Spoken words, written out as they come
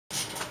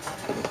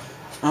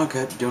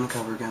Okay, doing a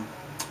cover again.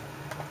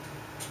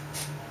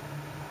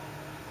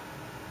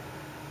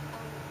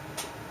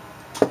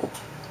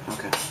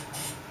 Okay.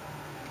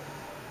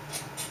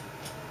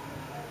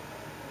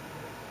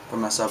 For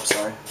my sub,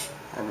 sorry.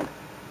 I haven't.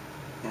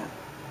 Yeah.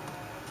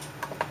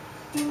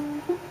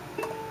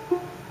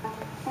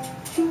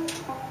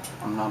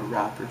 I'm not a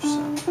rapper,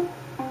 so.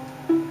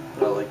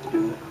 But I like to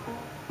do it.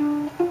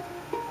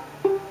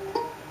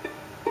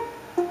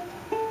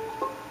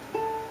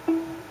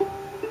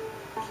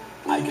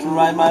 I can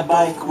ride my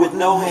bike with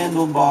no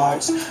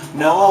handlebars,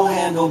 no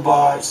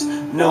handlebars,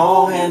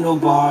 no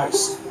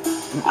handlebars.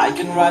 I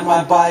can ride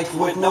my bike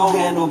with no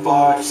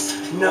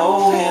handlebars,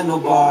 no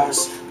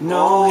handlebars,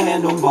 no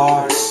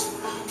handlebars.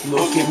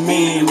 Look at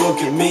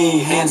me,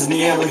 hands in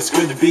the air, it's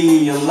good to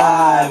be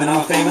alive. And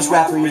I'm a famous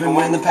rapper even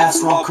when the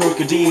past were all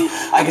crookedy.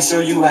 I can show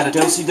you how to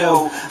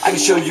do-si-do, I can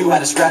show you how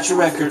to scratch a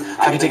record.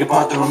 I can take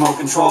apart the remote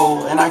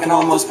control, and I can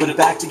almost put it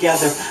back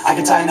together. I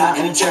can tie a knot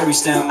in a cherry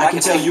stem, I can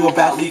tell you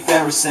about Lee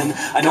Ferguson.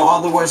 I know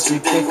all the words to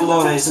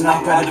piccolotes, and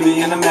I'm proud to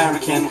be an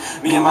American.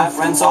 Me and my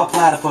friends saw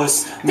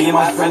platypus, me and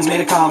my friends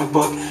made a comic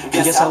book. And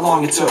guess how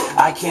long it took?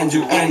 I can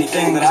do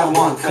anything that I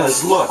want,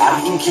 cause look,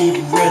 I can keep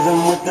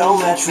rhythm with no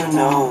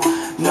metronome.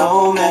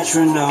 No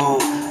metronome,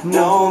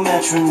 no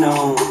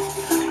metronome.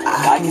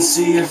 I can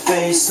see your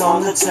face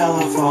on the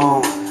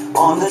telephone,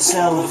 on the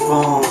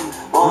telephone,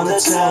 on the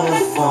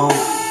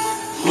telephone.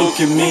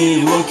 Look at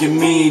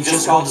me,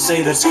 just called to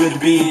say that it's good to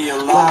be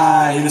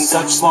alive. In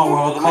such a small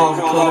world, I'm all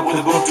curled up with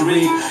a book to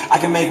read. I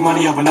can make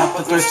money, open up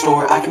a thrift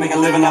store, I can make a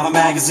living off a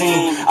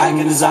magazine. I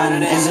can design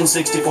an engine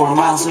 64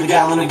 miles to the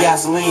gallon of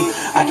gasoline.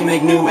 I can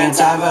make new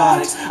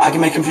antibiotics, I can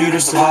make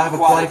computers survive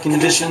aquatic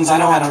conditions. I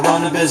know how to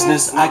run a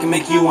business, I can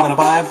make you want to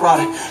buy a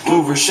product.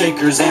 Movers,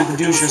 shakers, and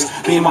producers,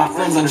 me and my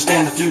friends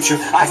understand the future.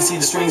 I can see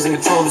the strings and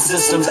control the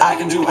systems. I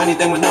can do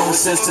anything with no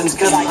assistance,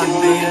 cause I can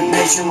lead a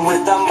nation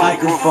with a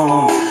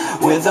microphone.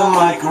 With a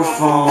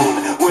microphone,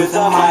 with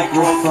a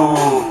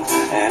microphone.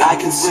 And I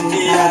can see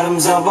the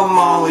atoms of a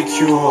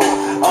molecule,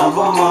 of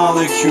a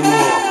molecule,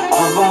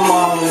 of a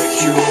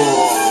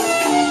molecule.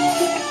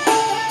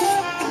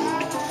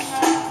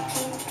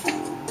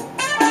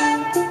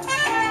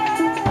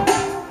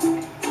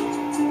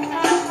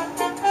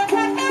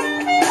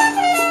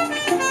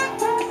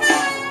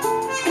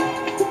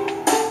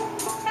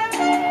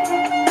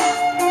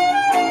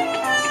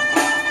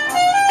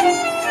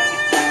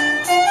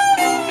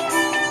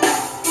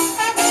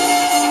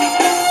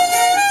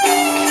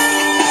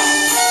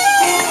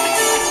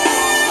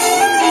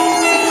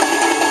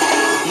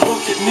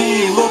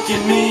 Look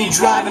at me,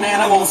 driving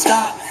and I won't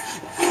stop.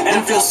 And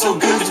it feels so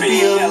good to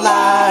be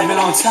alive and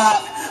on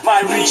top.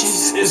 My reach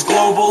is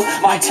global,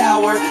 my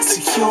tower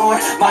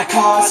secure, my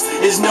cause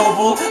is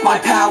noble,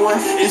 my power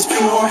is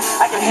pure.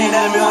 I can hand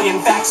out 1,000,000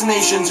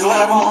 vaccinations, or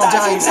let them all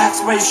die in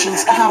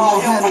aspirations. I have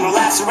all handle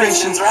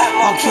lacerations, or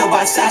I'll kill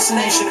by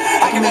assassination.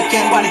 I can make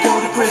anybody go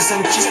to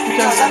prison just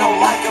because I don't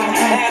like them.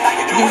 And I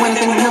can do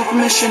anything with no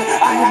permission.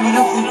 I have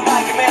no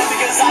like man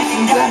because I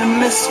can get a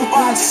missile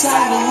by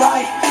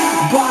satellite,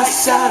 by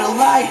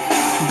satellite,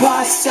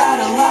 by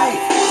satellite.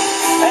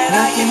 And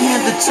I can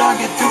hit the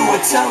target through a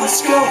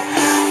telescope,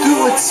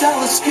 through a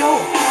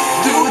telescope,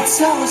 through a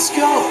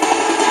telescope.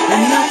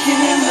 And I can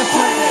end the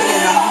planet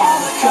in a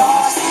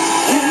holocaust,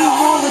 in a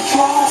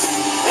holocaust,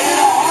 in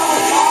a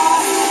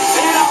holocaust,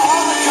 in a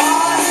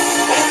holocaust,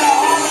 in a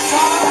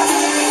holocaust,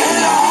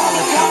 in a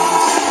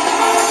holocaust.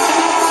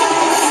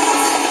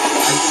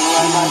 I can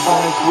ride my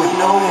bike with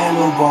no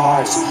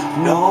handlebars,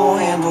 no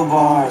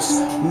handlebars,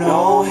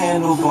 no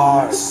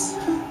handlebars.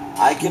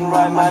 I can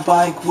ride my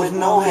bike with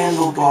no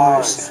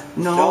handlebars,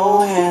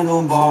 no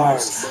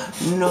handlebars,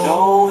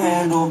 no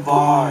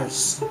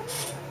handlebars.